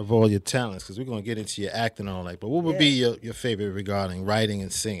 like, out of all your talents, because we're going to get into your acting and all that, but what would be your favorite regarding writing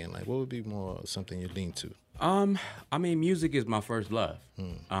and singing? Like, what would be more something you lean to? I mean, music is my first love.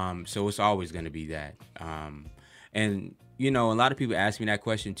 So it's always going to be that. And, you know, a lot of people ask me that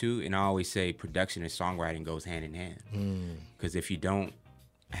question too, and I always say production and songwriting goes hand in hand. Because if you don't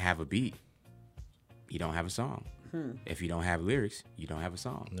have a beat, you don't have a song. If you don't have lyrics, you don't have a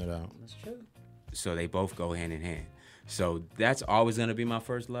song. No doubt. That's true. So they both go hand in hand. So that's always going to be my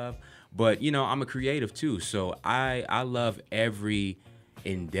first love. But, you know, I'm a creative too. So I love every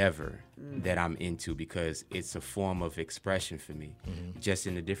endeavor that I'm into because it's a form of expression for me, just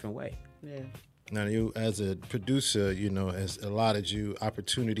in a different way. Yeah. Now, you, as a producer, you know, has allotted you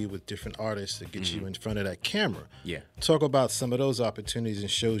opportunity with different artists to get you in front of that camera. Yeah. Talk about some of those opportunities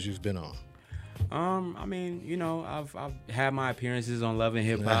and shows you've been on. I mean, you know, I've had my appearances on Love and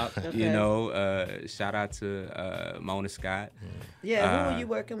Hip Hop. You know, shout out to Mona Scott. Yeah, who were you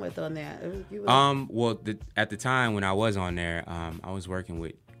working with on that? Well, at the time when I was on there, I was working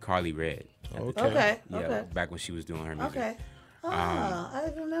with Carly Red. Okay. Yeah, back when she was doing her music. Okay.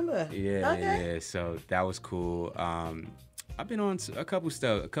 I remember. Yeah. So that was cool. I've been on a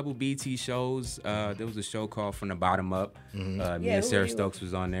couple BT shows. There was a show called From the Bottom Up. Me and Sarah Stokes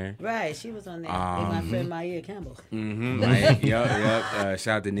was on there. Right, she was on there. And my friend Maya Campbell. Right. Yep.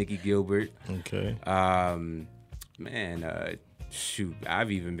 Shout out to Nikki Gilbert. Okay. Shoot,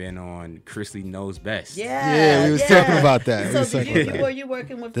 I've even been on Chrisley Knows Best. Yeah, we was talking about that. So were you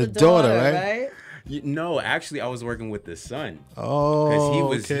working with the daughter, right? No, actually, I was working with the son. Oh,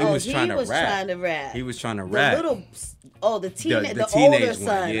 because he was trying to rap. He was trying to rap. The teenage older one.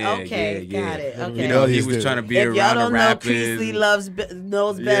 son. Yeah, okay, got it. Okay. You know, he was trying to be if around y'all the don't rappers. know Chrisley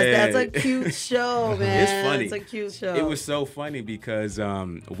Knows Best, that's a cute show, man. It's funny. It's a cute show. It was so funny because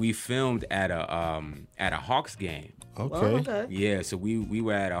we filmed at a Hawks game. Okay. Yeah, so we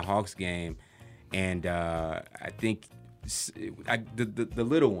were at a Hawks game, and I think the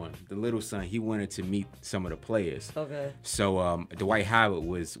little one, the little son, he wanted to meet some of the players. Okay. So Dwight Howard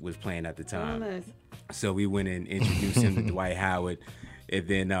was playing at the time. Oh, nice. So we went and introduced him to Dwight Howard, and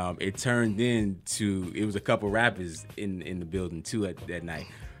then it turned into, it was a couple rappers in the building too at that night.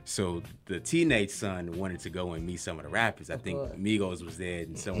 So the teenage son wanted to go and meet some of the rappers. I think Migos was there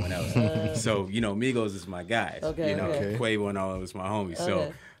and someone else. So, you know, Migos is my guys. Okay, Quavo and all was my homies.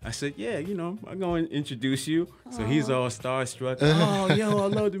 So I said, yeah, you know, I'm going to introduce you. So he's all starstruck. Oh, yo, I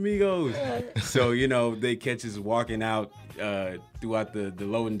love the Migos. So, you know, they catch us walking out throughout the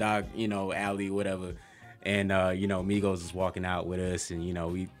loading dock, you know, alley, whatever. And, you know, Migos is walking out with us and, you know,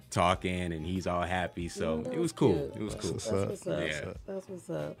 we talking and he's all happy. So it was cool. Cute. It was cool. That's what's up. Yeah. That's what's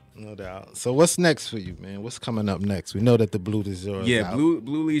up. No doubt. So what's next for you, man? What's coming up next? We know that the Blue Leisure is out.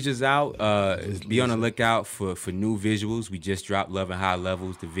 Blue Leisure's out. Be on the lookout for new visuals. We just dropped Love and High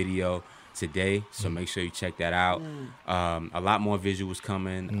Levels, the video, today. So make sure you check that out. A lot more visuals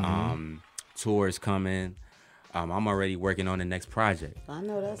coming. Tours coming. I'm already working on the next project. I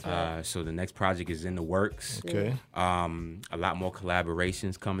know that's right. So the next project is in the works. Okay. A lot more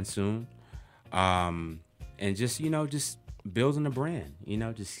collaborations coming soon. And just, you know, just building a brand. You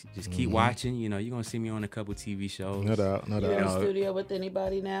know, just keep watching. You know, you're going to see me on a couple TV shows. No doubt. You in the studio with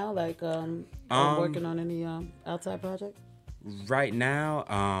anybody now? Like, working on any outside projects? Right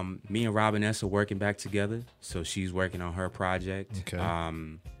now, me and Robin S are working back together. So she's working on her project.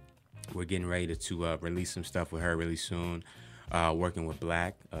 Okay. We're getting ready to release some stuff with her really soon. Working with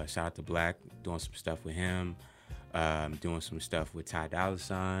Black. Shout out to Black. Doing some stuff with him. Doing some stuff with Ty Dolla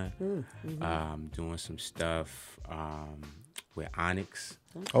 $ign. Doing some stuff with Onyx.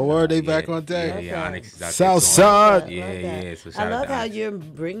 Oh, were they back on deck? Yeah, Onyx is out South there. Side. Yeah. So I love how Onyx. you're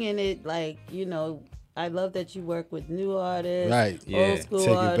bringing it, like, you know, I love that you work with new artists, Right. Yeah. old school Take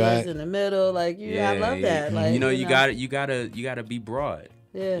it artists back. in the middle. Like I love that. Like you know, you gotta be broad.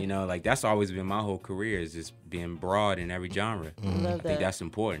 Yeah. You know, like that's always been my whole career is just being broad in every genre. I love I think that. that's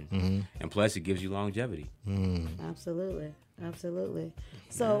important, and plus it gives you longevity. Absolutely.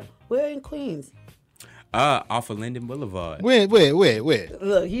 So we're in Queens. Off of Linden Boulevard. Where?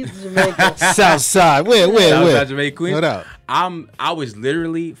 Look, he's Jamaican. South side. Where? Southside Jamaica, Queens. No doubt. I was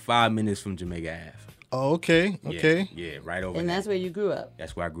literally 5 minutes from Jamaica Ave. Oh, okay. Yeah, right over And there. that's where you grew up.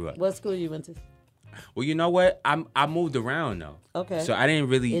 That's where I grew up. What school you went to? Well, you know what? I moved around though. Okay. So I didn't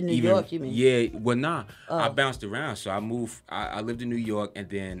really In New even. York, you mean? Yeah. Well, nah. I bounced around. So I moved. I lived in New York, and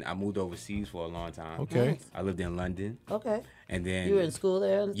then I moved overseas for a long time. Okay. Nice. I lived in London, Okay. and then You were in school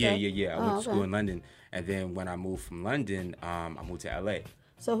there and Yeah. stuff? I went to school okay. in London, and then when I moved from London, I moved to LA.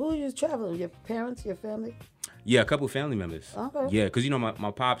 So who you traveling? Your parents, your family? Yeah, a couple of family members. Okay. Yeah, because you know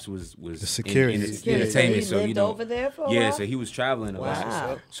my pops was security. in Security. entertainment, So so he you lived know over there for a yeah, while? so he was traveling a lot.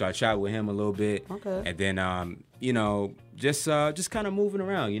 Wow. So I traveled with him a little bit. Okay. And then you know, just kind of moving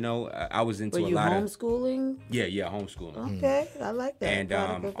around. You know, I was into Were a you lot of homeschooling? yeah homeschooling. Okay, I like that. And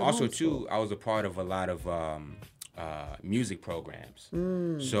Gotta go for also homeschool. too, I was a part of a lot of music programs.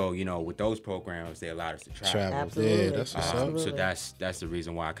 So you know, with those programs, they allowed us to travel. Absolutely. Yeah, that's what's up. So Absolutely. that's the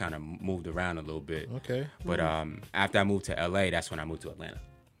reason why I kind of moved around a little bit. Okay. But after I moved to LA, that's when I moved to Atlanta.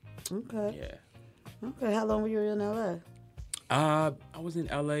 Okay. Yeah. Okay. How long were you in LA? I was in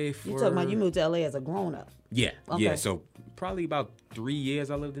LA for. You talking about you moved to LA as a grown up? Yeah. Okay. Yeah. So probably about 3 years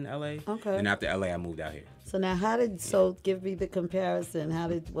I lived in LA. Okay. And after LA, I moved out here. So now, give me the comparison.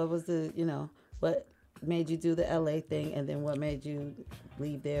 What was what made you do the LA thing, and then what made you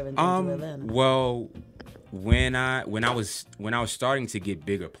leave there and then to Atlanta? Well, when I was starting to get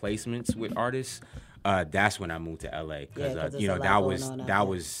bigger placements with artists, that's when I moved to LA Yeah, 'cause because there's you know a lot that going was on out that there.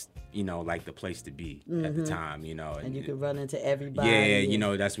 was you know like the place to be at the time. You know. And you could run into everybody. Yeah, you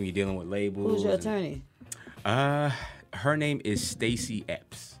know that's when you're dealing with labels. Who's your and- attorney? Her name is Stacey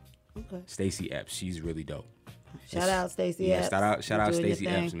Epps. Okay. Stacey Epps. She's really dope. Shout out Stacey Yeah, Epps. shout out You doing your Stacey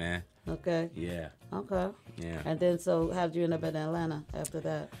thing. Epps, man. Okay. Yeah. Okay. Yeah. And then, so how did you end up in Atlanta after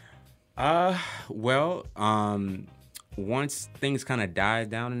that? Well, once things kind of died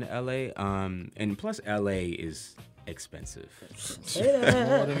down in LA, and plus LA is expensive. More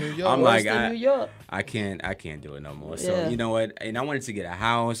than New York. I'm Worse like, than New York. I can't do it no more. So Yeah. you know what? And I wanted to get a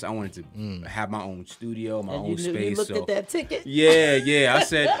house. I wanted to have my own studio, my And own you space. looked so at that ticket. yeah. I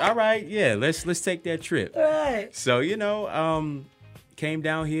said, all right, yeah, let's take that trip. Right. So you know, came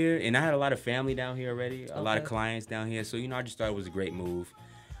down here, and I had a lot of family down here already, a lot of Okay. clients down here. So you know, I just thought it was a great move.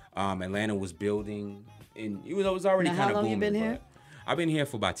 Atlanta was building, and it was already Now, kind how of long you booming. been here? but I've been here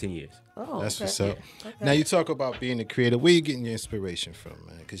for about 10 years. Oh, That's okay. what's up. Okay. Now you talk about being a creator. Where you getting your inspiration from,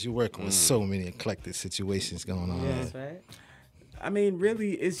 man? Because you're working with so many eclectic situations going on. That's right. I mean,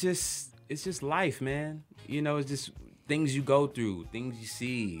 really, it's just life, man. You know, it's just things you go through, things you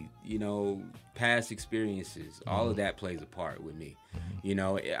see, you know, past experiences. All of that plays a part with me. You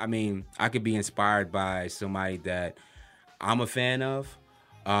know, I mean, I could be inspired by somebody that I'm a fan of,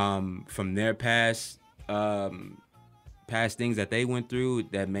 from their past things that they went through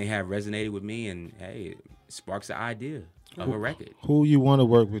that may have resonated with me, and hey, it sparks the idea of a record. Who you want to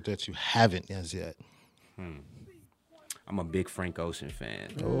work with that you haven't as yet? I'm a big Frank Ocean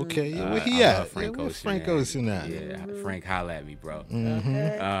fan. Okay, yeah, where I he love at? Frank Where's Ocean, Frank man. Ocean at? Yeah, Frank, holla at me, bro.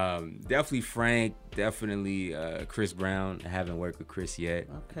 Okay. Definitely Frank. Definitely Chris Brown. I haven't worked with Chris yet.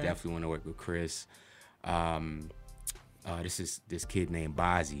 Okay. Definitely want to work with Chris. This kid named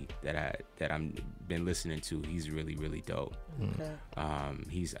Bazzi that I'm been listening to. He's really, really dope. Okay. I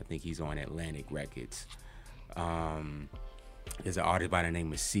think he's on Atlantic Records. There's an artist by the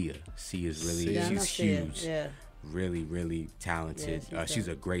name of Sia. Sia's really Yeah, I know she's Sia. huge. Yeah. Really, really talented. Yeah, she's She's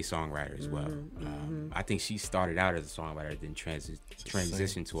a great songwriter as well. I think she started out as a songwriter, then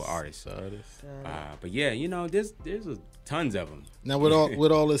transitioned to an artist. But yeah, you know, there's tons of them. Now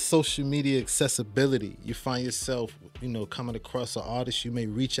with all this social media accessibility, you find yourself, you know, coming across an artist you may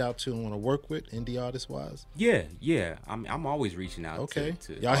reach out to and want to work with, indie artist wise. Yeah. I'm always reaching out. Okay,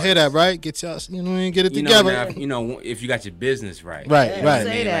 to y'all hear that, right? Get y'all, get it You know, together. now, you know, if you got your business right. Right, You know what right. I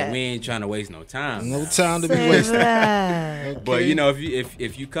Say mean? that. Like, we ain't trying to waste no time. No now. time to be Say wasted. that. But you know,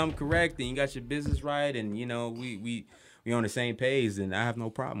 if you come correct and you got your business right, and you know we on the same page, then I have no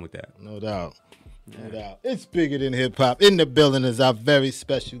problem with that. No doubt. No doubt. It's bigger than hip hop. In the building is our very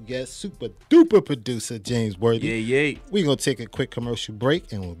special guest, super duper producer James Worthy. Yeah. We're going to take a quick commercial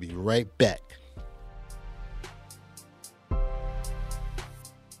break and we'll be right back.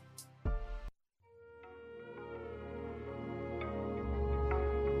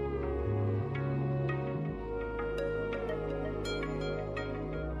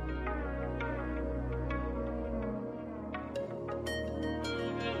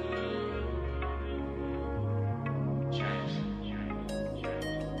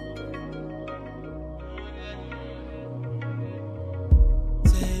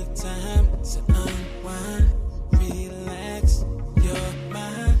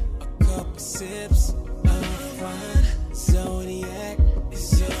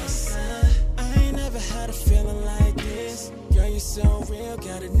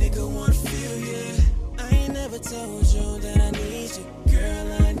 Got a nigga wanna feel you. I ain't never told you that I need you.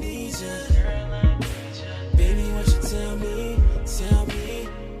 Girl, I need you. Baby, won't you tell me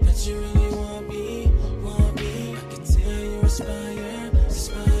that you really want me. I can tell you aspire.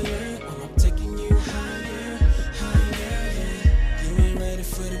 Oh, I'm taking you higher, yeah. You ain't ready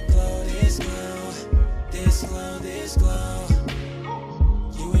for the glow, this glow.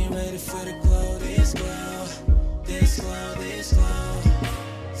 You ain't ready for the glow, this glow.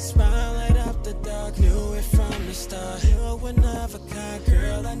 Smile light up the dark, knew it from the start. You're one of a kind,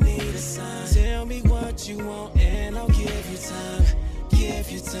 girl, I need a sign. Tell me what you want and I'll give you time.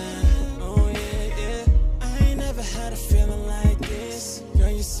 Oh yeah. I ain't never had a feeling like this. Girl,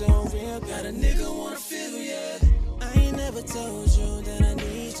 you're so real, got a nigga wanna feel ya. I ain't never told you that I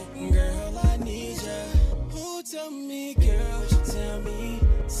need you. Girl, I need ya. Who told me, girl, you tell me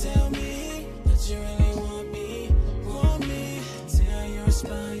that you really want me. Tell you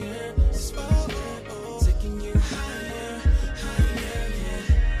aspire. Oh, taking you higher, yeah.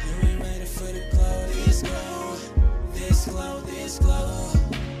 You ain't ready for the glow, this glow.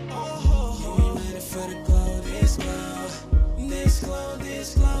 Oh, you ain't ready for the glow, this glow.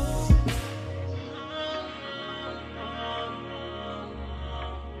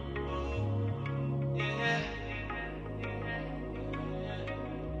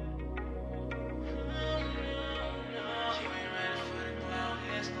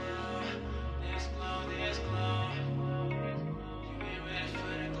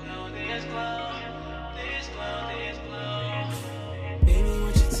 Baby,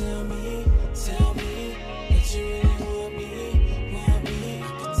 won't you tell me that you really want me. I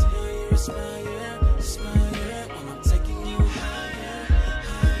can tell you aspire. When I'm taking you higher,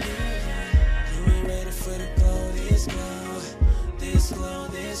 yeah. You ain't ready for the glow, this glow.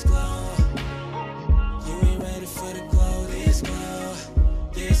 You ain't ready for the glow, this glow.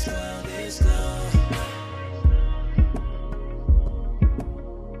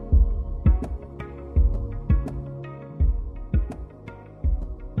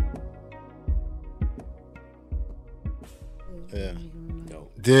 Yeah.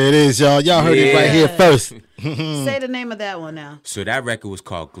 Dope. There it is, y'all. Y'all heard it right here first. Say the name of that one now. So that record was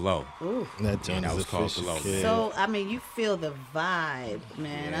called Glow. Ooh. That joint that is was called official, Glow. kid. So, I mean, you feel the vibe,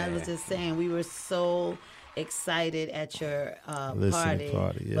 man. I was Yeah. just saying, we were so excited at your Listening party,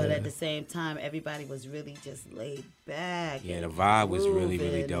 party, but yeah. at the same time, everybody was really just laid back. Yeah, and the vibe was really,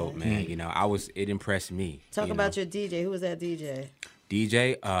 grooving really dope, and- man. You know, it impressed me. Talk you about know. your DJ. Who was that DJ?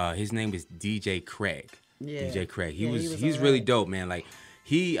 DJ. His name is DJ Craig. Yeah. DJ Craig. Yeah, he was He's really alright. dope, man. Like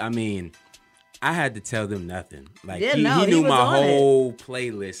I had to tell them nothing. Like Yeah, he no, he knew was my on it. whole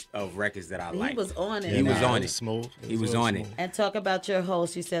playlist of records that I He liked. was on it. He was man, on it it. was smooth. He was on it. And talk about your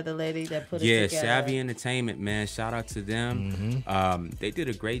host. You said the lady that put Yeah, it together. Savvy Entertainment, man. Shout out to them. They did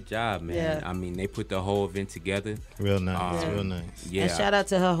a great job, man. Yeah. I mean, they put the whole event together. Real nice, Yeah. real nice. Yeah. And shout out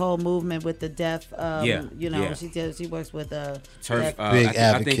to her whole movement with the deaf. Yeah, You know, yeah. she works with Turf. deaf- Big I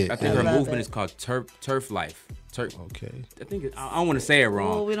advocate. think her I love movement it. is called Turf Life. Okay. I think I don't want to say it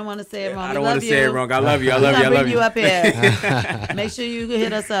wrong. Oh, we don't want to say it wrong. I We don't love want to say you. it wrong. I love you. I We're love you. I gonna love bring you. you up here. Make sure you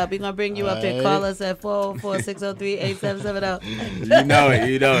hit us up. We're gonna bring you up here. Alright. Call us at 404-603-8770. You know it.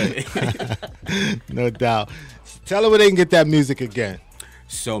 You know it. No doubt. Tell her where they can get that music again.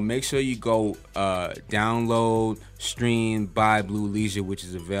 So make sure you go download, stream, buy Blue Leisure, which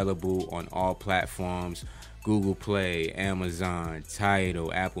is available on all platforms: Google Play, Amazon,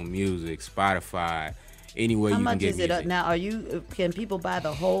 Tidal, Apple Music, Spotify. Anywhere How you can much get is it music. now? Can people buy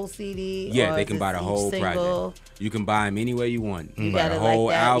the whole CD? Yeah, or they is can buy the each whole single? project. You can buy them any way you want. You You can buy got the it like whole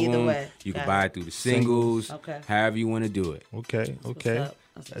that, either album. way. You can Got buy it. it through the singles. Okay. However you want to do it. Okay, okay. up.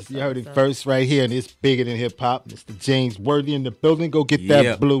 That's what's You up, heard it what's up. first right here, and it's bigger than hip hop. Mr. James Worthy in the building. Go get that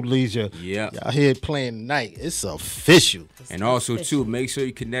Yep. Blue Leisure. Yep. Y'all hear it playing tonight. It's official. And also, too, make sure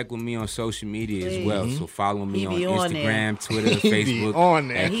you connect with me on social media as well. So follow me He on be on Instagram, Twitter, He be Facebook, on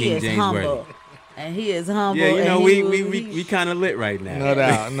there. at And he King is James humble. Worthy. And he is humble. Yeah, you know, and we kind of lit right now. No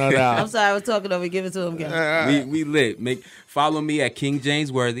doubt, no I'm doubt. sorry, I was talking over. Give it to him again. We lit. Follow me at King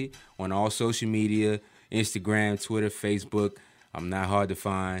James Worthy on all social media, Instagram, Twitter, Facebook. I'm not hard to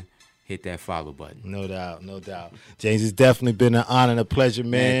find. Hit that follow button. No doubt, no doubt. James, it's definitely been an honor and a pleasure,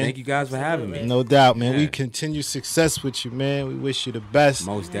 man. Man, thank you guys for having me. No doubt, man. We Yeah. continue success with you, man. We wish you the best.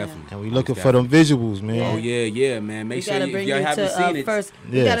 Most definitely. And we Most looking for them definitely. visuals, man. Oh, yeah, man. Make We sure gotta if bring y'all you haven't to seen it. first.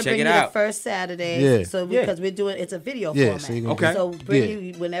 Yeah. We gotta Check bring it you the out. first Saturday. Yeah. So Yeah. because we're doing it's a video Yeah, format. so you can Okay. So bring Yeah.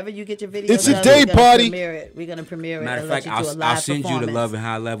 you whenever you get your video. It's a done, day we're gonna party. Premiere it. We're gonna premiere it. Matter of and let fact, you do a I'll live send you the performance. Love and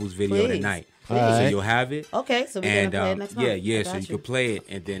High Levels video Please. tonight. All So right. you'll have it. Okay, so we're And gonna play it next month. yeah. I So got you could play it,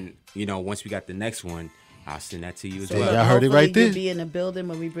 and then once we got the next one, I'll send that to you as So well. Y'all heard it hopefully right there. You'll be in the building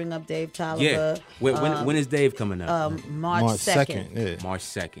when we bring up Dave Tolliver. Yeah. When is Dave coming up? March 2nd. Yeah. March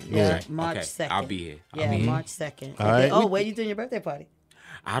 2nd. Yeah, Okay. March Okay. 2nd. I'll be here. Yeah, March 2nd. All right. Oh, where you doing your birthday party?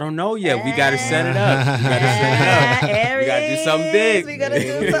 I don't know yet. We got to set it up. We got to do something big. We got to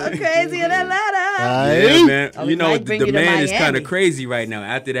do something crazy in Atlanta. Yeah, man. Oh, we You know, might bring the you to man is kind Miami. of crazy right now.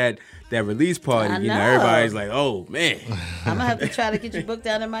 After that release party, I you know, know. everybody's like, oh, man. I'm going to have to try to get you booked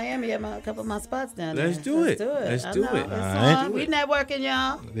down in Miami at a couple of my spots down there. Let's do it. I know. It's right. on. We networking,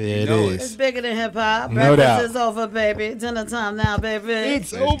 y'all. Yeah, it know is. It's bigger than hip-hop. No doubt. Breakfast is over, baby. Dinner time now, baby.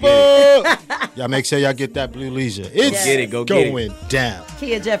 It's over. Y'all make sure y'all get that Blue Leisure. It's Get it, go get it. going down.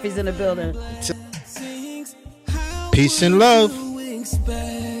 Kia Jeffries in the building. Peace and love.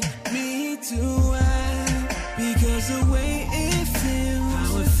 Expect me to act because the way it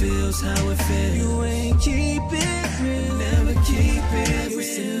feels, how it feels. You ain't keep it real, never keep it real.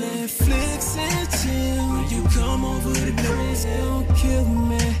 It's the Netflix and chill. When you come over the crib, it's gon' kill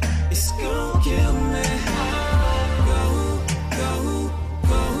me. It's gon' kill me. Go.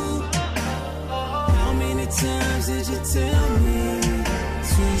 How many times did you tell me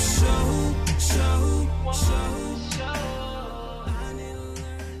to show?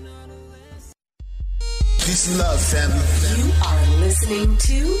 Peace and love, family. You are listening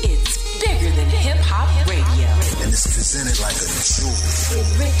to It's Bigger Than Hip Hop Radio. And it's presented like a jewel.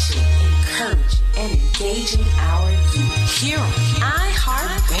 Enriching, encouraging, and engaging our youth. Here on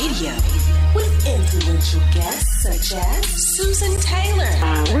iHeartRadio. With influential guests such as Susan Taylor.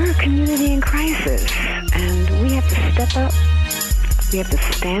 We're a community in crisis, and we have to step up. We have to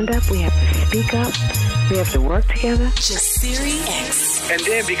stand up. We have to speak up. We have to work together. Jasiri X. And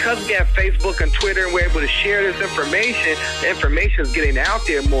then because we have Facebook and Twitter and we're able to share this information, the information is getting out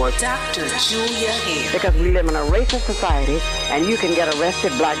there more. Dr. Julia Hare. Because we live in a racist society, and you can get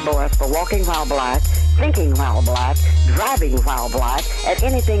arrested, black boys, for walking while black, thinking while black, driving while black, and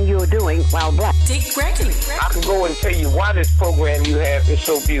anything you're doing while black. Dick Gregory. I can go and tell you why this program you have is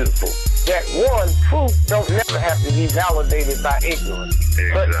so beautiful. That one, truth don't never have to be validated by ignorance.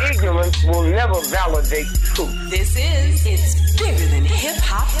 But ignorance will never validate truth. This is It's Bigger Than Hip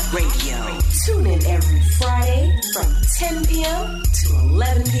Hop Radio. Tune in every Friday from 10 p.m. to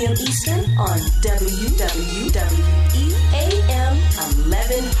 11 p.m. Eastern on WWWEAM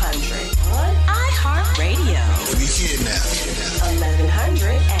 1100 on iHeartRadio. We here now.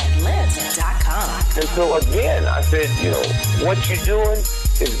 1100Atlanta.com. And so again, I said, what you're doing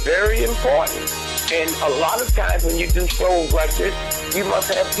is very important. And a lot of times when you do shows like this, you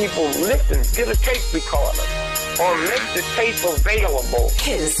must have people listen, get a tape recorder, or make the tape available.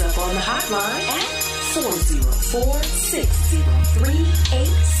 Hit us up on the hotline at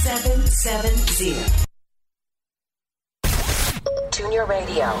 404-603-8770. Tune your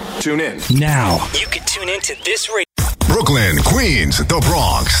radio. Tune in. Now. You can tune into this radio. Brooklyn, Queens, the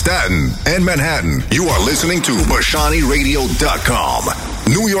Bronx, Staten, and Manhattan. You are listening to BashaniRadio.com.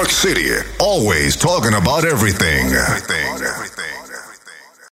 New York City, always talking about everything. Everything.